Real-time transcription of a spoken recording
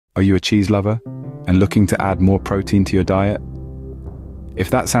Are you a cheese lover and looking to add more protein to your diet? If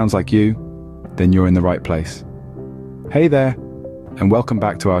that sounds like you, then you're in the right place. Hey there, and welcome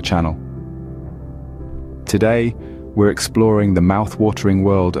back to our channel. Today, we're exploring the mouth-watering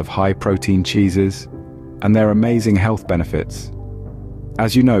world of high-protein cheeses and their amazing health benefits.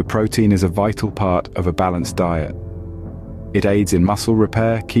 As you know, protein is a vital part of a balanced diet. It aids in muscle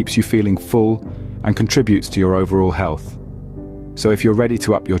repair, keeps you feeling full, and contributes to your overall health. So if you're ready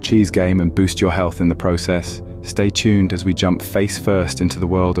to up your cheese game and boost your health in the process, stay tuned as we jump face first into the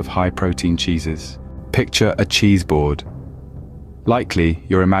world of high-protein cheeses. Picture a cheese board. Likely,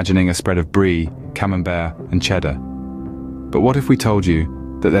 you're imagining a spread of brie, camembert, and cheddar. But what if we told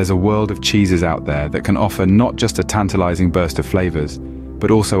you that there's a world of cheeses out there that can offer not just a tantalizing burst of flavors,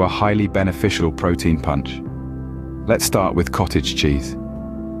 but also a highly beneficial protein punch? Let's start with cottage cheese.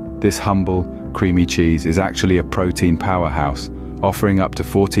 This humble, creamy cheese is actually a protein powerhouse, offering up to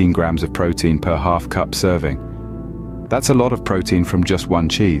 14 grams of protein per half-cup serving. That's a lot of protein from just one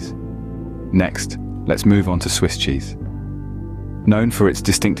cheese. Next, let's move on to Swiss cheese. Known for its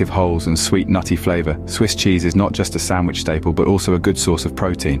distinctive holes and sweet nutty flavor, Swiss cheese is not just a sandwich staple but also a good source of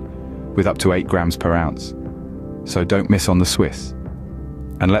protein, with up to 8 grams per ounce. So don't miss on the Swiss.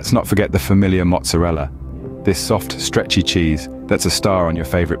 And let's not forget the familiar mozzarella. This soft, stretchy cheese that's a star on your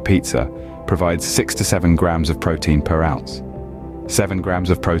favorite pizza provides 6 to 7 grams of protein per ounce. 7 grams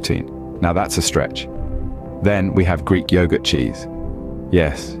of protein. Now that's a stretch. Then we have Greek yogurt cheese.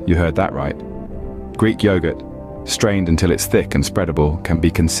 Yes, you heard that right. Greek yogurt, strained until it's thick and spreadable, can be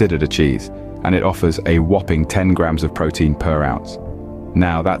considered a cheese, and it offers a whopping 10 grams of protein per ounce.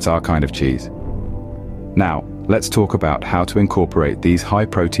 Now that's our kind of cheese. Now, let's talk about how to incorporate these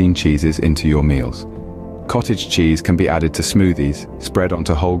high-protein cheeses into your meals. Cottage cheese can be added to smoothies, spread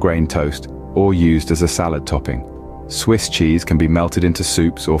onto whole grain toast, or used as a salad topping. Swiss cheese can be melted into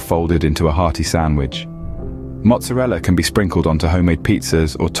soups or folded into a hearty sandwich. Mozzarella can be sprinkled onto homemade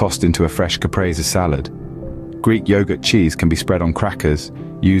pizzas or tossed into a fresh caprese salad. Greek yogurt cheese can be spread on crackers,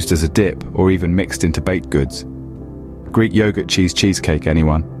 used as a dip, or even mixed into baked goods. Greek yogurt cheese cheesecake,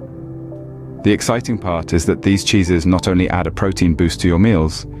 anyone? The exciting part is that these cheeses not only add a protein boost to your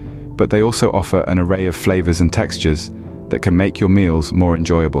meals, but they also offer an array of flavors and textures that can make your meals more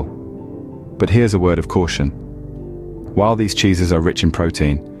enjoyable. But here's a word of caution. While these cheeses are rich in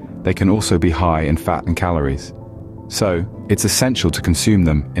protein, they can also be high in fat and calories. So, it's essential to consume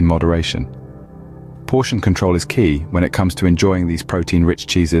them in moderation. Portion control is key when it comes to enjoying these protein-rich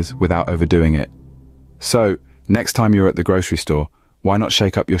cheeses without overdoing it. So, next time you're at the grocery store, why not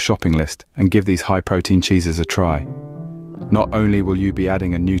shake up your shopping list and give these high-protein cheeses a try? Not only will you be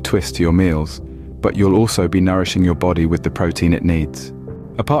adding a new twist to your meals, but you'll also be nourishing your body with the protein it needs.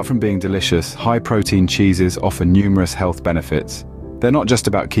 Apart from being delicious, high-protein cheeses offer numerous health benefits. They're not just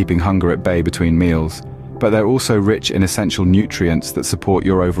about keeping hunger at bay between meals, but they're also rich in essential nutrients that support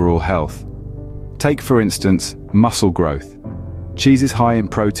your overall health. Take, for instance, muscle growth. Cheeses high in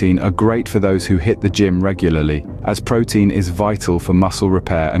protein are great for those who hit the gym regularly, as protein is vital for muscle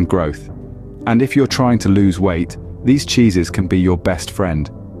repair and growth. And if you're trying to lose weight, these cheeses can be your best friend.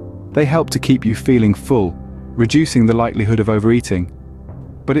 They help to keep you feeling full, reducing the likelihood of overeating.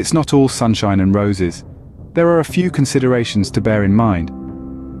 But it's not all sunshine and roses. There are a few considerations to bear in mind.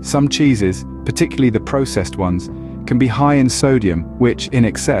 Some cheeses, particularly the processed ones, can be high in sodium, which, in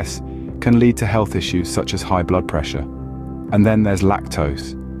excess, can lead to health issues such as high blood pressure. And then there's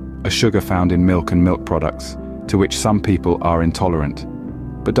lactose, a sugar found in milk and milk products, to which some people are intolerant.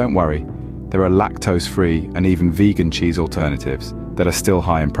 But don't worry, there are lactose-free and even vegan cheese alternatives that are still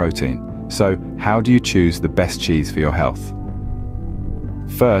high in protein. So, how do you choose the best cheese for your health?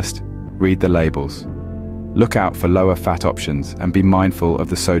 First, read the labels. Look out for lower fat options and be mindful of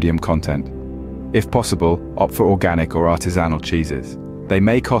the sodium content. If possible, opt for organic or artisanal cheeses. They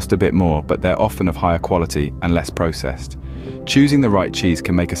may cost a bit more, but they're often of higher quality and less processed. Choosing the right cheese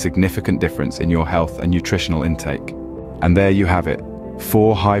can make a significant difference in your health and nutritional intake. And there you have it,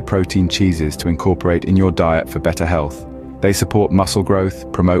 4 high-protein cheeses to incorporate in your diet for better health. They support muscle growth,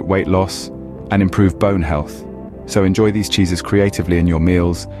 promote weight loss, and improve bone health. So enjoy these cheeses creatively in your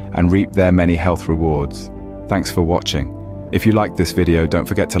meals and reap their many health rewards. Thanks for watching. If you liked this video, don't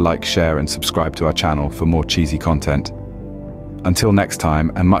forget to like, share, and subscribe to our channel for more cheesy content. Until next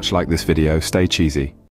time, and much like this video, stay cheesy.